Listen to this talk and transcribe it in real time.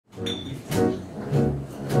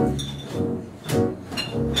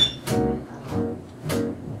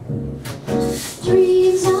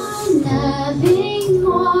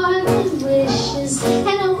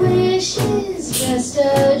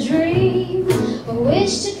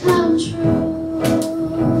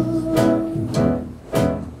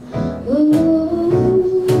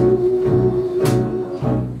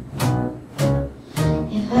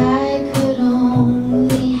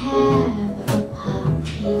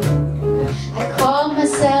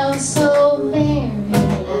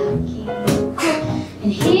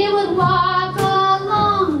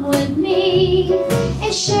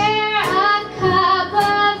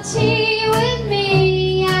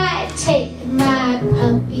my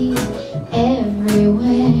puppy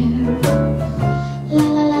everywhere. La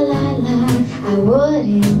la la la la, I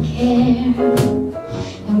wouldn't care.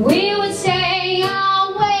 And we would stay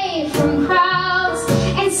away from crowds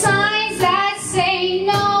and signs that say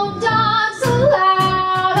no dogs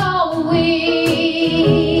allowed. Oh,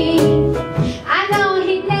 I know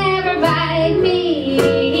he'd never bite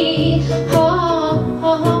me. Oh,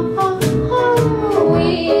 oh, oh, oh, oh,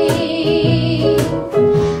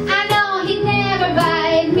 I know he'd never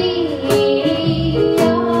bite me.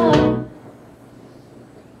 Oh.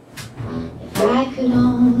 If I could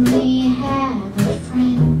only have a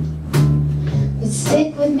friend who'd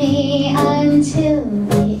stick with me until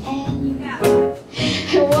the end,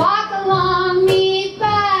 and walk along me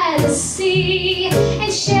by the sea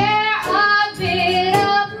and share a bit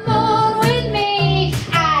of moon with me,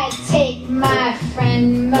 I'd take my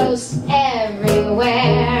friend most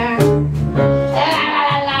everywhere. La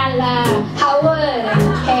la la la, I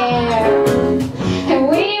wouldn't care. And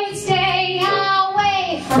we would stay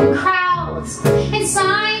away from crowds and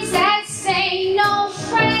signs that say no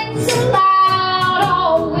friends allowed.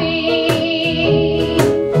 Oh,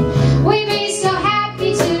 we'd be so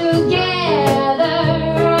happy together.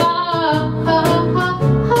 Oh, oh,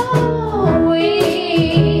 oh, oh, we'd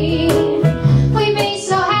be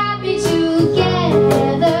so happy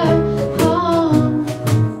together. Oh.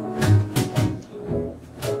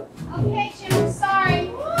 Okay, Jim, I'm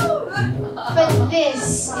sorry, but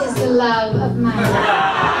this is the love of my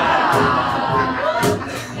life.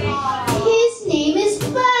 His name is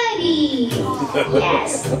Buddy.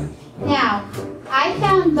 Yes. Now, I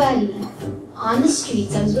found Buddy on the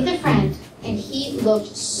streets. I was with a friend, and he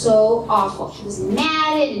looked so awful. He was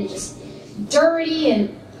matted and just dirty,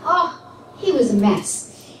 and oh, he was a mess.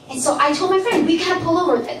 And so I told my friend, we gotta pull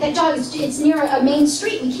over. That dog, it's near a main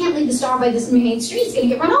street. We can't leave this dog by this main street. It's gonna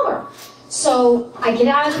get run over. So I get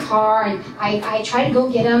out of the car, and I try to go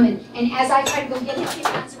get him, and as I try to go get him, he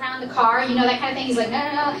runs around the car, you know, that kind of thing. He's like, no,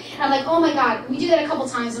 no, no. And I'm like, oh my God. We do that a couple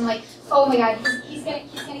times, and I'm like, oh my God, he's gonna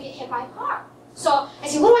get hit by a car. So I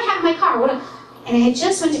said, what do I have in my car? And I had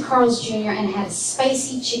just went to Carl's Jr. and I had a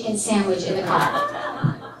spicy chicken sandwich in the car.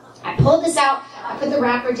 I pulled this out, I put the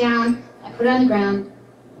wrapper down, I put it on the ground.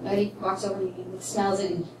 Buddy walks over and he smells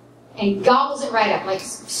it and gobbles it right up, like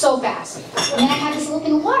so fast. And then I had this little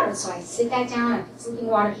thing of water, so I sit that down, I put this little thing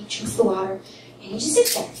of water, he drinks the water, and he just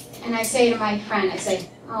sits there. And I say to my friend, I say,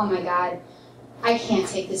 oh my God, I can't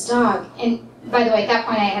take this dog. And by the way, at that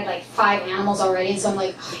point I had like 5 animals already, and so I'm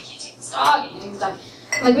like, oh, I can't take this dog, I can't take this dog.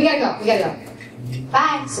 I'm like, we gotta go.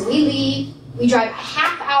 Bye. So we leave, we drive a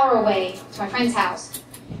half hour away to my friend's house.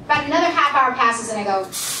 About another half hour passes and I go,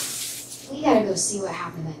 we gotta go see what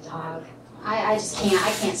happened to that dog. I just can't,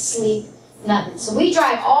 I can't sleep, nothing. So we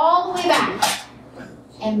drive all the way back,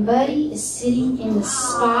 and Buddy is sitting in the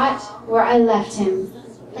spot where I left him,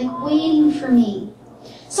 like waiting for me.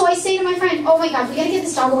 So I say to my friend, oh my God, we gotta get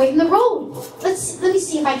this dog away from the road. Let me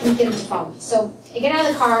see if I can get him to follow me. So I get out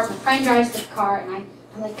of the car, my friend drives the car, and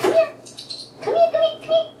I'm like, come here.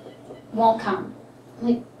 Won't come. I'm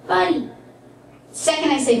like, Buddy.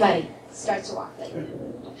 Second I say Buddy, starts to walk.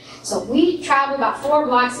 So we travel about 4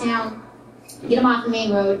 blocks down, get him off the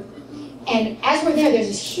main road, and as we're there, there's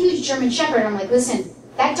this huge German Shepherd, and I'm like, listen,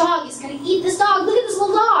 that dog is going to eat this dog. Look at this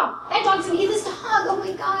little dog. That dog's going to eat this dog. Oh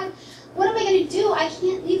my God. What am I going to do? I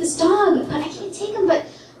can't leave this dog, but I can't take him, but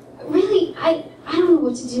really, I don't know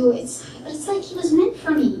what to do. It's like he was meant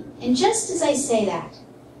for me. And just as I say that,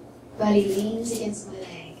 Buddy leans against my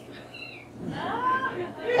leg.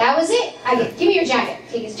 That was it. I get, give me your jacket.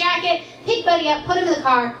 Take his jacket, pick Buddy up, put him in the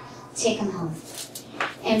car, take him home.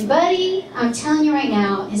 And Buddy, I'm telling you right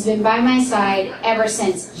now, has been by my side ever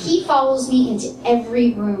since. He follows me into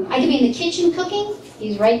every room. I could be in the kitchen cooking,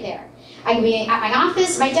 he's right there. I could be at my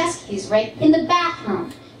office, my desk, he's right in the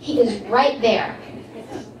bathroom. He is right there.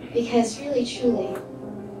 Because really, truly,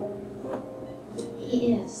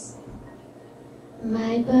 he is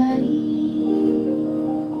my buddy.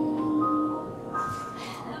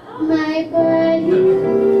 My buddy.